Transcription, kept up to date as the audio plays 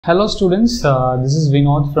Hello students, this is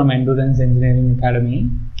Vinod from Endurance Engineering Academy.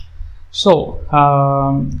 So,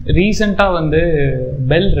 recently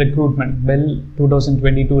BHEL recruitment, BHEL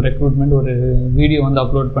 2022 recruitment ஒரு video வந்து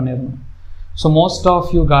upload பண்ணிருந்தோம். So most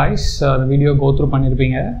of you guys the video go through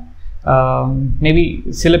பண்ணிருப்பீங்க. Maybe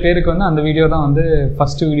சில பேருக்கு வந்து அந்த video தான் வந்து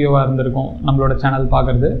first வீடியோவா இருந்திருக்கும் நம்மளோட சேனல்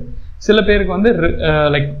பார்க்கிறது. சில பேருக்கு வந்து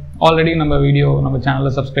like ஆல்ரெடி நம்ம வீடியோ நம்ம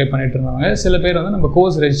சேனலில் சப்ஸ்கிரைப் பண்ணிட்டு இருந்தாங்க. சில பேர் வந்து நம்ம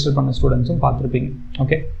கோர்ஸ் ரெஜிஸ்டர் பண்ண ஸ்டூடெண்ட்ஸும் பார்த்துருப்பீங்க.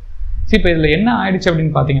 ஓகே, சரி, இப்போ இதில் என்ன ஆயிடுச்சு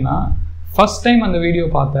அப்படின்னு பார்த்தீங்கன்னா, ஃபர்ஸ்ட் டைம் அந்த வீடியோ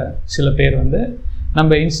பார்த்த சில பேர் வந்து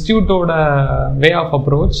நம்ம இன்ஸ்டியூட்டோட வே ஆஃப்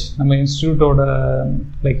அப்ரோச், நம்ம இன்ஸ்டியூட்டோட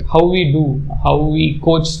like how we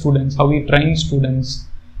coach students, how we train students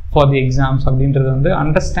for the exams அப்படின்றது வந்து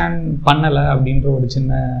அண்டர்ஸ்டாண்ட் பண்ணலை அப்படின்ற ஒரு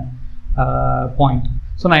சின்ன பாயிண்ட்.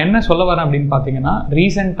 ஸோ நான் என்ன சொல்ல வரேன் அப்படின்னு பார்த்தீங்கன்னா,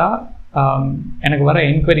 ரீசெண்டாக எனக்கு வர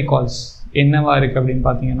என்கொயரி கால்ஸ் என்னவா இருக்குது அப்படின்னு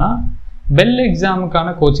பார்த்தீங்கன்னா, BHEL எக்ஸாமுக்கான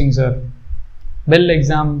coaching sir, BHEL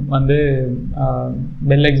exam வந்து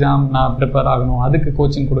BHEL எக்ஸாம் நான் ப்ரிப்பேர் ஆகணும், அதுக்கு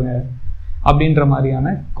கோச்சிங் கொடுங்க அப்படின்ற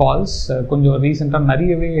மாதிரியான கால்ஸ் கொஞ்சம் ரீசெண்டாக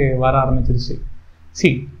நிறையவே வர ஆரம்பிச்சிருச்சு.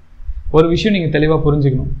 ஒரு விஷயம் நீங்கள் தெளிவாக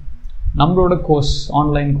புரிஞ்சுக்கணும். நம்மளோட course,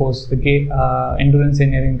 online course, endurance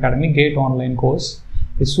engineering academy gate online course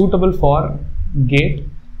is suitable for cat,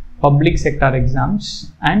 public sector exams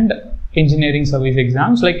and engineering service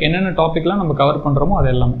exams, like என்னென்ன டாபிக்லாம் நம்ம கவர் பண்ணுறோமோ அது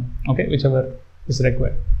எல்லாமே. Okay, which ever is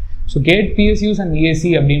required. So gate, PSUs and ESE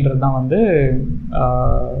அப்படின்றது தான் வந்து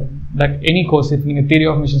that any course. இப்போ நீங்கள் தியரி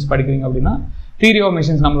ஆஃப் மிஷின்ஸ் படிக்கிறீங்க அப்படின்னா, தியரி ஆஃப்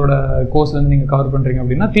மிஷின்ஸ் நம்மளோட கோர்ஸ்லேருந்து நீங்கள் கவர் பண்ணுறீங்க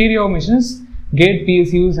அப்படின்னா, theory of machines gate,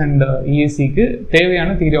 PSUs and ESEக்கு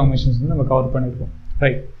தேவையான தியரி ஆஃப் மிஷின்ஸ் வந்து நம்ம கவர் பண்ணியிருக்கோம்.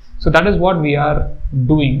 Right. So that is what we are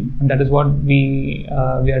doing and that is what we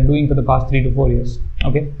are doing for the past 3 to 4 years.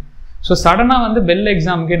 Okay, so சடனாக வந்து BHEL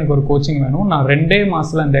எக்ஸாமுக்கு எனக்கு ஒரு coaching வேணும், நான் 2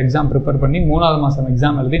 மாதத்தில் அந்த எக்ஸாம் ப்ரிப்பேர் பண்ணி 3வது மாதம்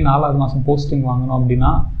எக்ஸாம் எழுதி 4வது மாதம் போஸ்டிங் வாங்கணும்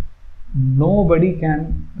அப்படின்னா, nobody can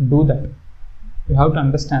do that. You have to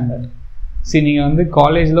understand that. நீங்கள் வந்து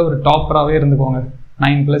காலேஜில் ஒரு டாப்பராகவே இருந்துக்கோங்க,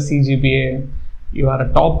 9+ CGPA, you are a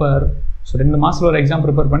topper. So 2 மாதத்தில் ஒரு எக்ஸாம்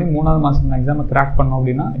ப்ரிப்பேர் பண்ணி 3வது மாதம் எக்ஸாமை கிராக் பண்ணோம்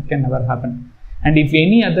அப்படின்னா, it can never happen. And if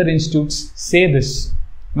any other institutes say this,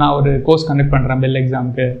 நான் ஒரு கோர்ஸ் கண்டக்ட் பண்ணுறேன் BHEL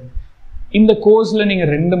எக்ஸாமுக்கு, இந்த கோர்ஸில் நீங்கள்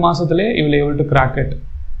 2 மாதத்துலேயே you will able to crack it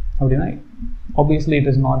அப்படின்னா, obviously it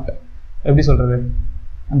is not. எப்படி சொல்கிறது,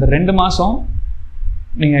 அந்த 2 மாதம்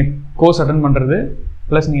நீங்கள் கோர்ஸ் அட்டன் பண்ணுறது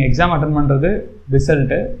ப்ளஸ் நீங்கள் எக்ஸாம் அட்டன் பண்ணுறது,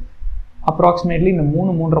 ரிசல்ட்டு, அப்ராக்சிமேட்லி இந்த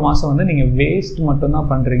 3-3.5 மாதம் வந்து நீங்கள் வேஸ்ட் மட்டும்தான்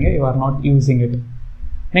பண்ணுறீங்க. You are not using it.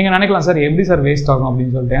 நீங்கள் நினைக்கலாம், சார் எப்படி சார் வேஸ்ட் ஆகும்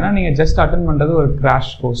அப்படின்னு சொல்லிட்டு. ஏன்னா நீங்கள் ஜஸ்ட் அட்டன் பண்ணுறது ஒரு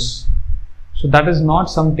crash course. So that is not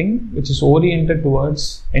something which is oriented towards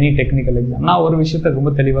any technical exam. நான் ஒரு விஷயத்தை ரொம்ப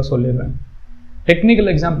தெளிவாக சொல்லிடுறேன். டெக்னிக்கல்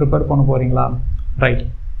எக்ஸாம் ப்ரிப்பேர் பண்ண போகிறீங்களா? ரைட்.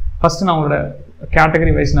 ஃபஸ்ட்டு நான் உங்களோட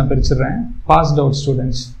கேட்டகரி வைஸ் நான் பிரிச்சுடுறேன். பாஸ்ட் அவுட்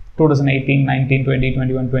ஸ்டூடெண்ட்ஸ் 2018, 19, 20,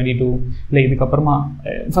 21, 22 இல்லை இதுக்கப்புறமா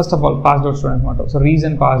first of all passed out students மட்டும். ஸோ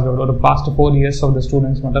ரீசன் பாஸ்ட் அவுட், ஒரு past 4 years of the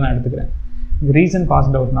students மட்டும் நான் எடுத்துக்கிறேன். ரீசன்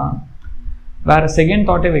பாஸ்ட் அவுட்னா வேறு செகண்ட்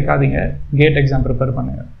தாட்டே வைக்காதீங்க, கேட் எக்ஸாம் ப்ரிப்பேர்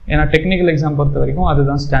பண்ணுங்கள். ஏன்னா டெக்னிக்கல் எக்ஸாம் பொறுத்த வரைக்கும்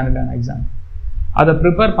அதுதான் ஸ்டாண்டர்டான எக்ஸாம். அதை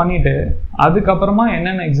ப்ரிப்பேர் பண்ணிவிட்டு அதுக்கப்புறமா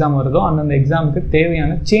என்னென்ன எக்ஸாம் வருதோ அந்தந்த எக்ஸாமுக்கு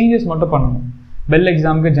தேவையான சேஞ்சஸ் மட்டும் பண்ணணும். BHEL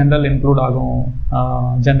எக்ஸாமுக்கு ஜென்ரல் இன்க்ளூட் ஆகும்,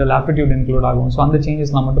 ஜென்ரல் ஆப்டிடியூட் இன்க்ளூட் ஆகும். ஸோ அந்த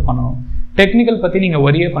சேஞ்சஸ்லாம் மட்டும் பண்ணணும். டெக்னிக்கல் பற்றி நீங்கள்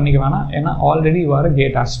ஒரியே பண்ணிக்க வேணாம், ஏன்னா already you are a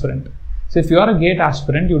gate aspirant. So if you are a gate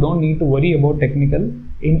aspirant, you don't need to worry about technical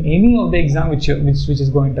in any of the exam which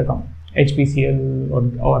is going to come. HPCL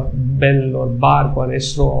or BHEL or BARC or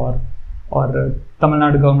ISRO or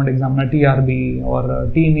Tamil Nadu government எக்ஸாம்னா TRB or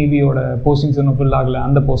TNEB-யோட postings இன்னும் full ஆகலை,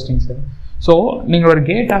 அந்த postings. So நீங்கள் ஒரு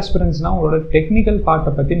gate ஆஸ்பிரன்ஸ்னால் உங்களோட technical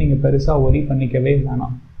பார்ட்டை பற்றி நீங்கள் பெருசாக ஒரி பண்ணிக்கவே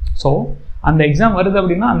வேணாம். ஸோ அந்த எக்ஸாம் வருது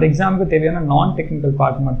அப்படின்னா அந்த எக்ஸாமுக்கு தேவையான நான் டெக்னிக்கல்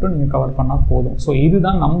பார்ட் மட்டும் நீங்கள் கவர் பண்ணால் போதும். ஸோ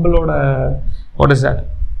இதுதான் நம்மளோட what is that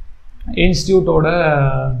இன்ஸ்டியூட்டோட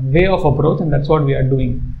way of approach and that's what we are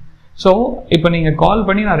doing. So இப்போ நீங்கள் கால்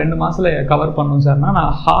பண்ணி நான் 2 மாதத்தில் கவர் பண்ணணும் சார்னா,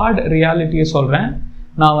 நான் ஹார்ட் ரியாலிட்டியை சொல்கிறேன்.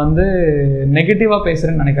 நான் வந்து நெகட்டிவாக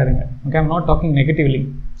பேசுகிறேன்னு நினைக்காதீங்க. Okay, I'm not talking negatively.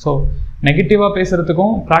 So நெகட்டிவாக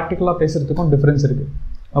பேசுகிறதுக்கும் ப்ராக்டிக்கலாக பேசுகிறதுக்கும் டிஃப்ரென்ஸ் இருக்குது.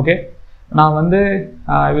 ஓகே, நான் வந்து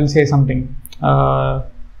ஐ வில் சே சம்திங்.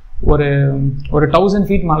 ஒரு 1000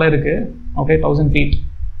 feet மலை இருக்குது. ஓகே, 1000 feet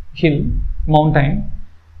ஹில் மவுண்டைன்,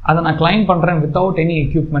 அதை நான் கிளைம் பண்ணுறேன் without any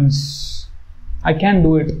equipments. I can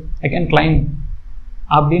do it, I can claim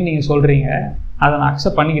அப்படின்னு நீங்கள் சொல்கிறீங்க. அதை நான்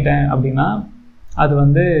அக்செப்ட் பண்ணிக்கிட்டேன் அப்படின்னா அது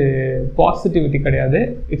வந்து பாசிட்டிவிட்டி கிடையாது.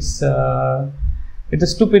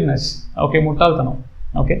 இட்ஸ் ஸ்டூபிட்னஸ். ஓகே, முட்டாள்தனம்.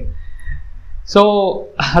 ஓகே, ஸோ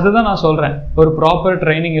அதுதான் நான் சொல்கிறேன். ஒரு ப்ராப்பர்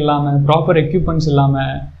ட்ரைனிங் இல்லாமல், ப்ராப்பர் எக்யூப்மெண்ட்ஸ்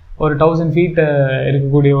இல்லாமல் ஒரு 1000 feet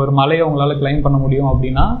இருக்கக்கூடிய ஒரு மலையை உங்களால் கிளைம் பண்ண முடியும்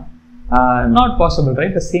அப்படின்னா not possible,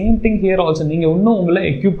 right? The same thing here also. நீங்கள் இன்னும் உங்களை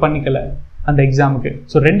எக்யூப் பண்ணிக்கலை, அந்த எக்ஸாமுக்கு.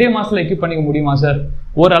 ஸோ 2 மாதத்தில் எக்யூப் பண்ணிக்க முடியுமா சார்?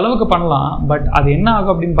 ஓரளவுக்கு பண்ணலாம். பட் அது என்ன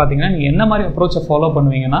ஆகும் அப்படின்னு பார்த்தீங்கன்னா, நீங்கள் என்ன மாதிரி அப்ரோச்சை ஃபாலோ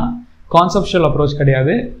பண்ணுவீங்கன்னா, கான்செப்ஷுவல் அப்ரோச்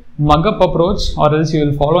கிடையாது, மகப் approach, or else you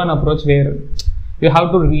will follow an approach where you have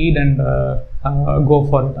to read and go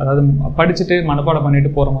for it. அதாவது படிச்சுட்டு மனப்பாடம்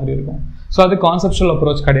பண்ணிட்டு போகிற மாதிரி இருக்கும். ஸோ அது கான்செப்ஷுவல்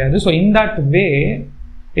அப்ரோச் கிடையாது. ஸோ இன் தட் வே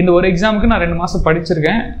இந்த ஒரு எக்ஸாமுக்கு நான் 2 மாதம்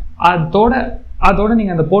படிச்சிருக்கேன், அதோட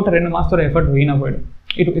நீங்கள் அந்த போட்ட 2 மாதத்தோட எஃபர்ட் வீணாக போயிடும்.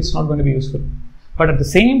 It's not going to be useful. But at the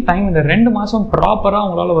same time இந்த 2 மாதம் ப்ராப்பராக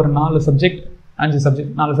உங்களால் ஒரு 4 சப்ஜெக்ட்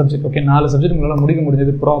ஓகே 4 சப்ஜெக்ட் உங்களால் முடிக்க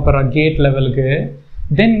முடிஞ்சது ப்ராப்பராக கேட் லெவலுக்கு.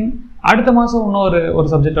 தென் அடுத்த மாதம் இன்னொரு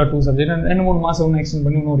சப்ஜெக்ட் ஆர் 2 சப்ஜெக்ட் 2-3 மாதம் இன்னும் எக்ஸ்டெண்ட்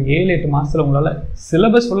பண்ணி இன்னொரு 7-8 மாதத்தில் உங்களால்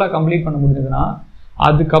சிலபஸ் ஃபுல்லாக கம்ப்ளீட் பண்ண முடிஞ்சதுன்னா,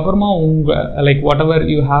 அதுக்கப்புறமா உங்கள் like what ever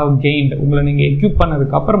you have gained உங்களை நீங்கள் எக்யூப்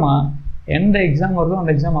பண்ணதுக்கப்புறமா எந்த எக்ஸாம் வருதோ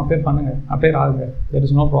அந்த எக்ஸாம் அப்பேர் ஆகுங்க. There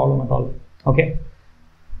is no problem at all. Okay,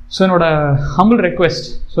 so என்னோட ஹம்பிள் ரெக்வெஸ்ட்,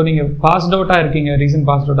 ஸோ நீங்கள் பாஸ்ட் அவுட்டாக இருக்கீங்க, ரீசன்ட்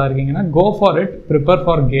பாஸ்ட் அவுட்டாக இருக்கீங்கன்னா go for it, prepare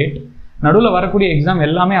for cat. நடுவில் வரக்கூடிய எக்ஸாம்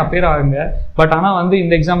எல்லாமே அப்பேர் ஆகுங்க. பட் ஆனால் வந்து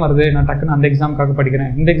இந்த எக்ஸாம் வருது, நான் டக்குன்னு அந்த எக்ஸாமுக்காக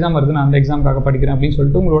படிக்கிறேன், இந்த எக்ஸாம் வருது, நான் அந்த எக்ஸாமுக்காக படிக்கிறேன் அப்படின்னு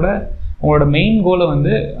சொல்லிட்டு உங்களோட மெயின் கோலை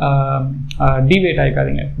வந்து டிவேட்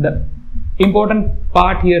ஆகிக்காதீங்க. The important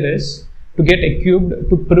part here is to get equipped,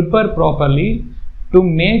 to prepare properly, to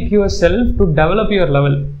make your self, to develop your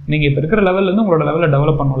level. நீங்கள் இப்போ இருக்கிற லெவல்லேருந்து உங்களோட லெவலில்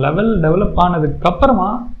டெவலப் பண்ணணும். லெவல் டெவலப்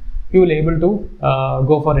ஆனதுக்கப்புறமா you will able to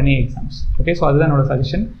go for any exams. Okay, so அதுதான் என்னோட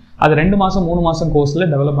suggestion. அது 2 மாதம் 3 மாதம் கோர்ஸில்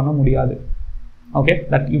டெவலப் பண்ண முடியாது. Okay,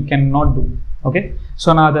 that you can not two. Okay, so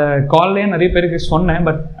நான் அதை கால்லேயே நிறைய பேருக்கு சொன்னேன்.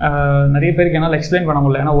 பட் நிறைய பேருக்கு என்னால் எக்ஸ்பிளைன் பண்ண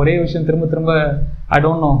முடியல. ஏன்னா ஒரே விஷயம் திரும்ப I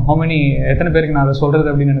don't know how many எத்தனை பேருக்கு நான் அதை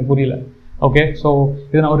சொல்கிறது அப்படின்னு எனக்கு புரியல. ஓகே, ஸோ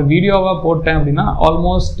இது நான் ஒரு வீடியோவாக போட்டேன் அப்படின்னா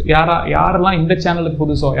ஆல்மோஸ்ட் யாரெல்லாம் இந்த சேனலுக்கு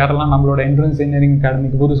புதுசோ, யாரெல்லாம் நம்மளோட என்ட்ரன்ஸ் இன்ஜினியரிங்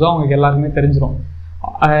அகாடமிக்கு புதுசோ அவங்களுக்கு எல்லாருக்குமே தெரிஞ்சிடும்.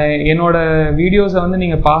 என்னோட வீடியோஸை வந்து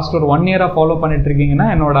நீங்கள் பாஸ்ட் ஒரு 1 இயராக ஃபாலோ பண்ணிட்டு இருக்கீங்கன்னா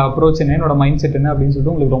என்னோட அப்ரோச் என்ன, என்னோட மைண்ட் செட் என்ன அப்படின்னு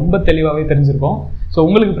சொல்லிட்டு உங்களுக்கு ரொம்ப தெளிவாகவே தெரிஞ்சிருக்கும். ஸோ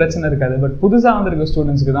உங்களுக்கு பிரச்சனை இருக்காது. பட் புதுசாக வந்திருக்க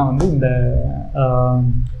ஸ்டூடெண்ட்ஸுக்கு தான் வந்து இந்த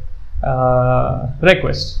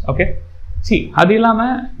ரெக்வெஸ்ட். ஓகே, அது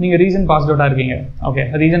இல்லாமல் நீங்கள் ரீசன்ட் பாஸ்ட் அவுட்டாக இருக்கீங்க. ஓகே,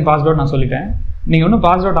 ரீசன்ட் பாஸ்ட் அவுட் நான் சொல்லிட்டேன். நீங்கள் இன்னும்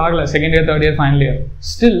பாஸ் அவுட் ஆகலை, 2nd year 3rd year final year,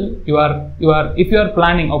 still you are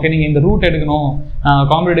planning. Okay, நீங்கள் இந்த ரூட் எடுக்கணும்,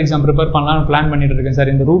 காம்படிட்டிவ் எக்ஸாம் ப்ரிப்பேர் பண்ணலாம்னு பிளான் பண்ணிட்டு இருக்கேன்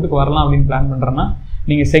சார், இந்த ரூட்டுக்கு வரலாம் அப்படின்னு பிளான் பண்ணுறேன்னா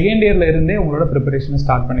நீங்கள் 2nd இயரில் இருந்தே உங்களோட ப்ரிப்பரேஷனை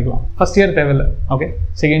ஸ்டார்ட் பண்ணிக்கலாம். 1st இயர் தேவையில்லை. ஓகே,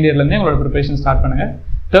 2nd இயர்லேருந்தே உங்களோட ப்ரிப்பரேஷன் ஸ்டார்ட் பண்ணுங்கள்.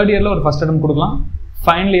 3rd இயரில் ஒரு ஃபஸ்ட் அட்டம் கொடுக்கலாம்,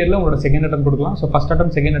 ஃபைனல் இயரில் உங்களோட 2nd அட்டம் கொடுக்கலாம். ஸோ ஃபஸ்ட்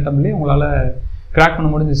அட்டம் 2nd அட்டம்லேயே உங்களால் கிராக் பண்ண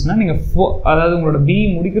முடிஞ்சிச்சுன்னா நீங்கள் அதாவது உங்களோட பி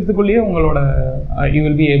முடிக்கிறதுக்குள்ளேயே உங்களோட you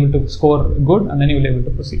will be able to score good and then you will able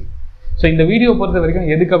to proceed. So இந்த வீடியோ பொறுத்த வரைக்கும்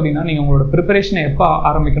எதுக்கு அப்படின்னா, நீங்கள் உங்களோட ப்ரிப்பரேஷனை எப்போ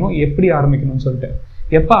ஆரம்பிக்கணும், எப்படி ஆரம்பிக்கணும்னு சொல்லிட்டு.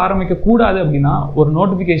 எப்போ ஆரம்பிக்கக்கூடாது அப்படின்னா, ஒரு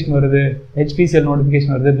நோட்டிஃபிகேஷன் வருது, HPCL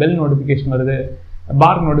நோட்டிஃபிகேஷன் வருது, பெல் நோட்டிஃபிகேஷன் வருது,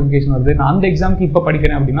 BARC நோட்டிஃபிகேஷன் வருது, நான் அந்த எக்ஸாமுக்கு இப்போ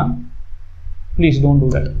படிக்கிறேன் அப்படின்னா please don't do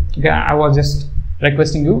that. Okay, I was just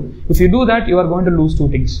requesting you. If you do that you are going to lose 2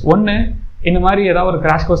 things. ஒன்று, இந்த மாதிரி ஏதாவது ஒரு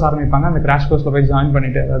கிராஷ் கோர்ஸ் ஆரம்பிப்பாங்க, அந்த கிராஷ் கோர்ஸில் போய் ஜாயின்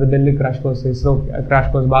பண்ணிட்டு, அதாவது bell crash course, ISRO crash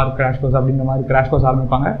course, BARC crash course அப்படிங்கிற மாதிரி கிராஷ் கோர்ஸ்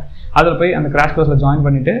ஆரம்பிப்பாங்க. அதில் போய் அந்த கிராஷ் கோர்ஸில் ஜாயின்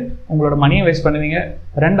பண்ணிவிட்டு உங்களோட மணியை வேஸ்ட் பண்ணுவீங்க.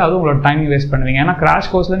 2வது உங்களோட டைமையும் வேஸ்ட் பண்ணுவீங்க. ஏன்னா கிராஷ்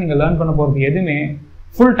கோர்ஸில் நீங்கள் லேர்ன் பண்ண போகிறது எதுவுமே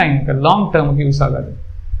ஃபுல் டைமுக்கு, லாங் டேர்முக்கு யூஸ் ஆகாது.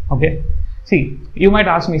 Okay, you might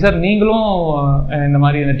ask me, sir நீங்களும் இந்த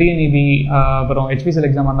மாதிரி இந்த TNEB அப்புறம் HPCL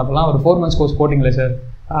எக்ஸாம் பண்ணப்பெல்லாம் ஒரு 4 months course போட்டிங்களே sir,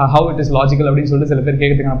 how it is logical அப்படின்னு சொல்லிட்டு சில பேர்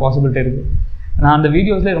கேட்கறதுக்கான பாசிபிலிட்டி இருக்குது. நான் அந்த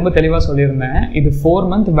வீடியோஸில் ரொம்ப தெளிவாக சொல்லியிருந்தேன், இது 4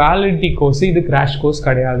 month வேலிடிட்டி கோர்ஸ், இது கிராஷ் கோர்ஸ்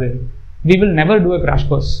கிடையாது. We will never do a crash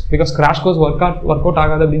course because crash course work out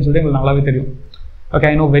ஆகாது அப்படின்னு சொல்லிட்டு எங்களுக்கு நல்லாவே தெரியும். Okay,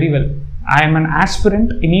 I know very well. I am an aspirant.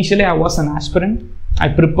 Initially I was an aspirant. I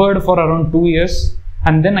prepared for around 2 years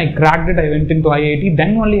and then I cracked it. I went into IIT.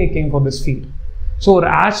 Then only I came for this field. So ஒரு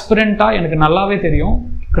aspirant-ஆ எனக்கு நல்லாவே தெரியும்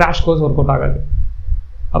crash course work out ஆகாது.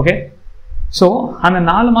 Okay, so அந்த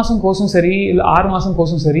 4 மாதம் கோர்ஸும் சரி இல்லை 6 மாதம்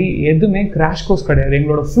கோர்ஸும் சரி எதுவுமே கிராஷ் கோர்ஸ் கிடையாது.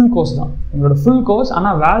 எங்களோட ஃபுல் கோர்ஸ் தான். எங்களோட ஃபுல் கோர்ஸ்,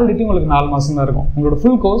 ஆனால் வேலிடிட்டி உங்களுக்கு 4 மாதம் தான் இருக்கும். உங்களோட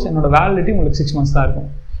ஃபுல் கோர்ஸ், என்னோட வேலிடிட்டி உங்களுக்கு 6 months தான் இருக்கும்.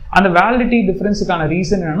 அந்த வேலிடிட்டி டிஃபரன்ஸுக்கான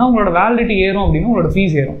ரீசன் என்னன்னா, உங்களோட வேலிடிட்டி ஏறும் அப்படின்னு உங்களோட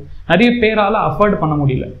ஃபீஸ் ஏறும். நிறைய பேரால் அஃபோர்ட் பண்ண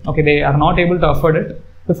முடியல. Okay, they are not able to afford it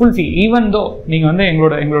the full fee. Even though நீங்கள் வந்து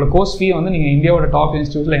எங்களோட கோர்ஸ் ஃபீ வந்து நீங்கள் இந்தியாவோட டாப்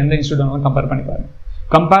இன்ஸ்டியூட்டில் எந்த இன்ஸ்டியூட் வந்து கம்பேர் பண்ணி பாருங்க.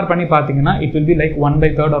 கம்பேர் பண்ணி பார்த்தீங்கன்னா it will be like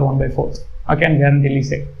 1/3 or 1/4. Okay, I can guarantee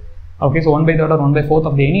say. Okay, so 1/3 or 1/4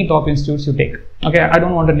 of the any top institutes you take. Okay, I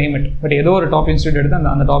don't want to name it, but ஏதோ ஒரு top institute எடுத்து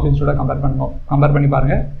அந்த top இன்ஸ்டியூட்டை compare பண்ணி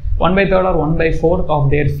பாருங்க. 1/3 or 1/4 of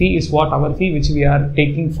their fee is what our fee which we are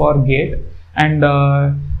taking for GATE. And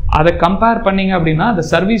அதை compare பண்ணிங்க அப்படின்னா the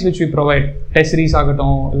service which we provide, test series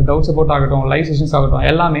ஆகட்டும், doubt support ஆகட்டும், live sessions ஆகட்டும்,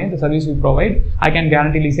 எல்லாமே the service we provide, I can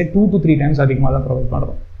guarantee say 2 to 3 times அதிகமாக தான் provide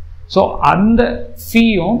பண்ணுறோம். ஸோ அந்த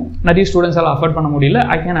ஃபீயும் நிறைய ஸ்டூடெண்ட்ஸால் அஃபோர்ட் பண்ண முடியல.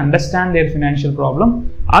 I can understand there financial problem.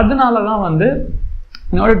 அதனால தான் வந்து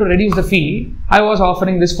in order to reduce the fee, I was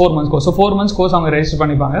offering this 4 months course. So 4 months course அவங்க register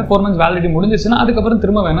பண்ணிப்பாங்க. 4 months validity முடிஞ்சிச்சுன்னா அதுக்கப்புறம்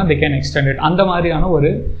திரும்ப வேணா they can extend it. அந்த மாதிரியான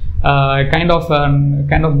ஒரு kind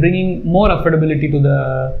of bringing more affordability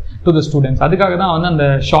to the students. அதுக்காக தான் வந்து அந்த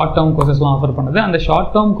short term courses-லாம் ஆஃபர் பண்ணுது. அந்த short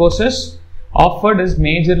term courses offered is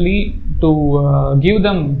majorly to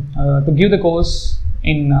give the course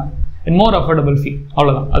in more affordable fee.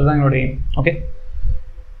 அவ்வளவுதான், அதுதான் என்னோட aim. Okay,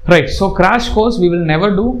 right. So crash course we will never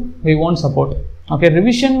do, we won't support. Okay,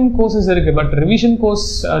 revision courses இருக்கு, but revision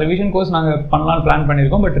course நாங்க பண்ணலாம் plan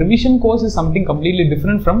பண்ணியிருக்கோம். But revision course is something completely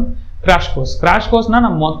different from crash course. crash course-னா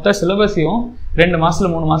நான் மொத்த சிலபஸையும் 2 மாசத்துல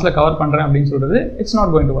 3 மாசத்துல cover பண்றேன் அப்படின்னு சொல்றது it's not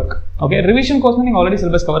going to work. Okay, revision course-னா நீங்க ஆல்ரெடி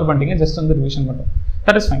சிலபஸ் கவர் பண்ணிட்டீங்க, ஜஸ்ட் வந்து ரிவிஷன் மட்டும்,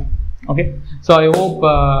 that is fine. Okay, so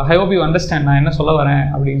I hope you understand நான் என்ன சொல்ல வரேன்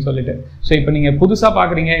அப்படின்னு சொல்லிட்டு. ஸோ இப்போ நீங்கள் புதுசாக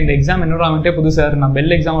பார்க்குறீங்க, இந்த எக்ஸாம் என்விரான்மெண்ட்டே புது சார், நான்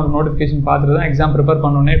பெல் எக்ஸாமோட நோட்டிஃபிகேஷன் பார்த்துட்டு தான் எக்ஸாம் ப்ரிப்பேர்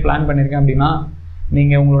பண்ணணுன்னே பிளான் பண்ணியிருக்கேன் அப்படின்னா,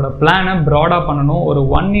 நீங்கள் உங்களோட பிளானை ப்ராடாக பண்ணணும். ஒரு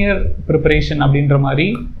 1 year ப்ரிப்பரேஷன் அப்படின்ற மாதிரி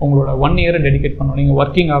உங்களோட 1 year டெடிகேட் பண்ணணும். நீங்கள்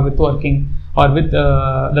working R with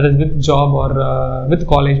job or with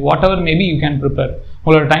college, what ever maybe you can prepare.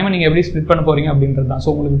 உங்களோட டைமை நீங்கள் எப்படி ஸ்ப்ளிட் பண்ண போகிறீங்க அப்படின்றது தான். ஸோ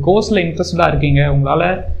உங்களுக்கு கோர்ஸில் இன்ட்ரெஸ்டாக இருக்கீங்க, உங்களால்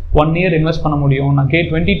 1 year இன்வெஸ்ட் பண்ண முடியும். நான் கேட்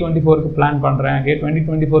 2024க்கு பிளான் பண்ணுறேன், கேட்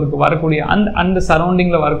 2024க்கு வரக்கூடிய அந்த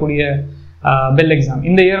சரௌண்டிங்கில் வரக்கூடிய பெல் எக்ஸாம்,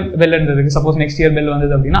 இந்த இயர் பெல் இருந்ததுக்கு சப்போஸ் நெக்ஸ்ட் இயர் பெல்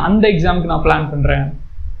வந்தது அப்படின்னா அந்த எக்ஸாமுக்கு நான் பிளான் பண்ணுறேன்,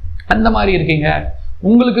 அந்த மாதிரி இருக்கீங்க,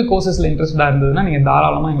 உங்களுக்கு கோர்சஸில் இன்ட்ரெஸ்டாக இருந்ததுன்னா நீங்கள்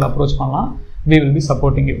தாராளமாக எங்களை அப்ரோச் பண்ணலாம். We will be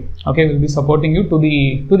supporting you. Okay, we will be supporting you to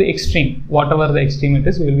the extreme, whatever the extreme it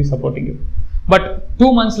is, we will be supporting you. But 2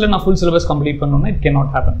 monthsல நான் full syllabus complete பண்ணனும்னா it cannot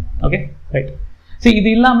happen. Okay, right. See,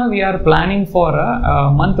 இது இல்லாம we are planning for a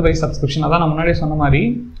month wise subscription. அதான் நான் முன்னாடியே சொன்ன மாதிரி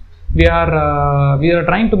we are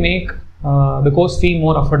trying to make the course fee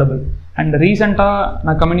more affordable. And ரீசெண்டாக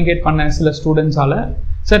நான் கம்யூனிகேட் பண்ண சில ஸ்டூடெண்ட்ஸால்,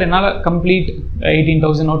 சார் என்னால் complete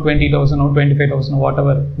 18,000 or 20,000 or 25,000 what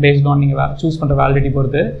ever based on நீங்கள் சூஸ் பண்ணுற வேலிடிட்டி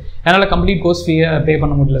பொறுத்து என்னால் கம்ப்ளீட் கோர்ஸ் ஃபீயை பே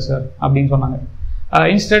பண்ண முடியல சார் அப்படின்னு சொன்னாங்க.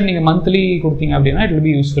 இன்ஸ்டெட் நீங்கள் மந்த்லி கொடுத்தீங்க அப்படின்னா இட் வில்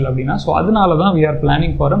பி யூஸ்ஃபுல் அப்படின்னா. ஸோ அதனால தான் we are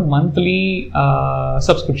planning for a monthly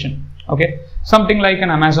subscription. Okay, something like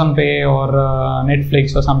an Amazon Pay or Netflix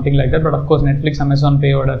or something like that. But of course Netflix, Amazon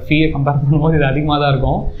Pay oda fee compare பண்ணும்போது இது அதிகமாக தான்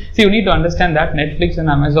இருக்கும். See, you need to understand that Netflix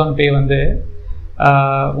and Amazon Pay வந்து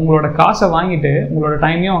உங்களோட காசை வாங்கிட்டு உங்களோட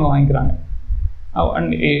டைமையும் அவங்க வாங்கிக்கிறாங்க. And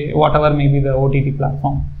whatever may be the OTT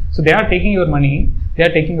platform. So they are taking your money, they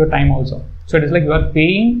are taking your time also. So it is like you are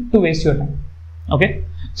paying to waste your time. Okay,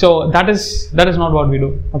 so that is not what we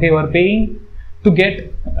do. Okay, you are paying to get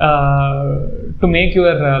to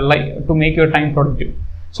make your time productive.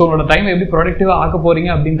 So உங்களோட time எப்படி ப்ரொடக்டிவாக ஆக்க போகிறீங்க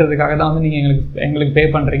அப்படின்றதுக்காக தான் வந்து நீங்கள் எங்களுக்கு பே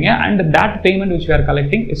பண்ணுறீங்க. And that payment which we are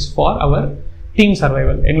collecting is for our team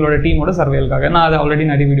survival. எங்களோட டீமோட சர்வைவல்காக. நான் அதை ஆல்ரெடி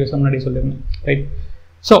நிறைய வீடியோஸ் முன்னாடி சொல்லியிருந்தேன், right?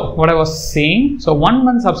 So what I was saying, so 1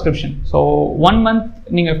 month subscription. So 1 month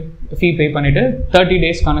நீங்கள் ஃபீ பே பண்ணிவிட்டு 30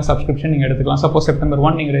 daysக்கான சப்ஸ்கிரிப்ஷன் நீங்கள் எடுத்துக்கலாம். சப்போஸ் September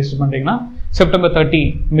 1 நீங்கள் ரெஜிஸ்டர் பண்ணுறீங்கன்னா September 30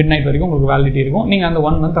 midnight வரைக்கும் உங்களுக்கு வேலிடிட்டி இருக்கும். நீங்கள் அந்த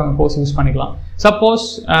 1 month அவங்க கோர்ஸ் யூஸ் பண்ணிக்கலாம். சப்போஸ்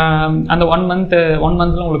அந்த 1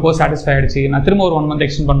 monthல உங்களுக்கு கோர்ஸ் சாட்டிஸ்ஃபை ஆகிடுச்சு, நான் திரும்ப ஒரு 1 month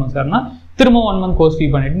எக்ஸ்டெண்ட் பண்ணணும் சார்னா திரும்ப 1 month கோர்ஸ் ஃபீ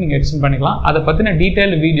பண்ணிவிட்டு நீங்கள் எக்ஸ்டெண்ட் பண்ணிக்கலாம். அதை பற்றின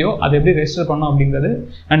டீட்டெயில் வீடியோ, அதை எப்படி ரெஜிஸ்டர் பண்ணணும் அப்படின்றது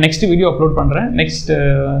நான் நெக்ஸ்ட் வீடியோ அப்லோட் பண்ணுறேன். நெக்ஸ்ட்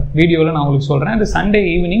வீடியோவில் நான் உங்களுக்கு சொல்கிறேன். இந்த Sunday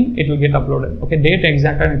evening it will get uploaded. Okay, date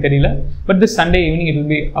எக்ஸாக்டாக எனக்கு தெரியல, but this Sunday evening it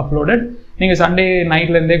will be uploaded. நீங்கள் சண்டே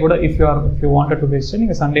நைட்லேருந்தே கூட if you wanted to register,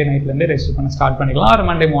 நீங்கள் சண்டே நைட்லேருந்தே ரெஜிஸ்டர் பண்ண ஸ்டார்ட் பண்ணிக்கலாம். R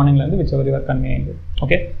Monday மார்னிங்லேருந்து whichever you are convenient.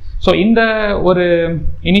 Okay, so இந்த ஒரு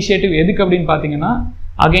இனிஷியேட்டிவ் எதுக்கு அப்படின்னு பார்த்தீங்கன்னா,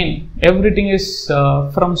 again everything is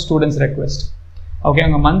from students request. Okay,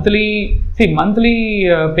 உங்கள் monthly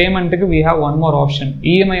பேமெண்ட்டுக்கு we have one more option,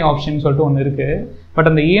 EMI option சொல்லிட்டு ஒன்று இருக்குது. பட்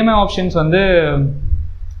அந்த EMI ஆப்ஷன்ஸ் வந்து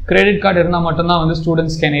கிரெடிட் கார்டு இருந்தால் மட்டும்தான் வந்து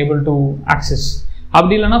students can able to access.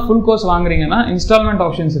 அப்படி இல்லைனா ஃபுல் கோர்ஸ் வாங்குறீங்கன்னா இன்ஸ்டால்மெண்ட்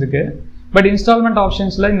ஆப்ஷன்ஸ் இருக்குது. பட் இன்ஸ்டால்மெண்ட்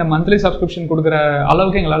ஆப்ஷன்ஸில் இந்த மந்த்லி சப்ஸ்கிரிப்ஷன் கொடுக்குற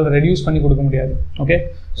அளவுக்கு எங்களால் ரெடியூஸ் பண்ணி கொடுக்க முடியாது. ஓகே,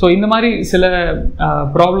 ஸோ இந்த மாதிரி சில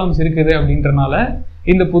ப்ராப்ளம்ஸ் இருக்குது அப்படின்றனால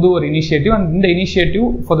இந்த புது ஒரு இனிஷியேட்டிவ். அண்ட் இந்த initiative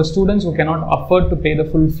for the students who cannot afford to pay the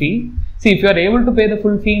full fee. See, if you are able to pay the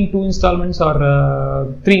full fee in 2 installments or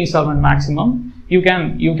 3 installment maximum, you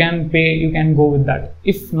can go with that.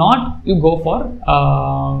 If not, you go for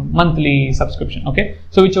monthly subscription. Okay,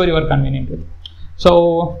 so whichever you are convenient with. So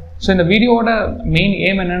இந்த வீடியோட main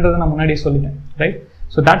ஏம் என்னன்றதை நான் முன்னாடியே சொல்லிட்டேன், right?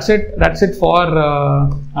 So that's it for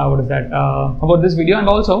what is that about this video. And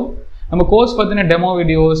also நம்ம course பற்றின demo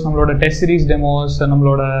videos, நம்மளோட test series demos,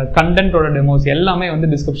 நம்மளோட கண்டென்ட்டோட டெமோஸ் எல்லாமே வந்து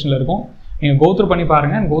டிஸ்கிரிப்ஷனில் இருக்கும். நீங்கள் கோத்ரூ பண்ணி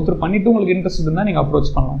பாருங்கள். கோத்ரூ பண்ணிவிட்டு உங்களுக்கு இன்ட்ரெஸ்ட் இருந்தால் நீங்கள்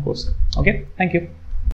அப்ரோச் பண்ணலாம் கோர்ஸ்க்கு. Okay, thank you.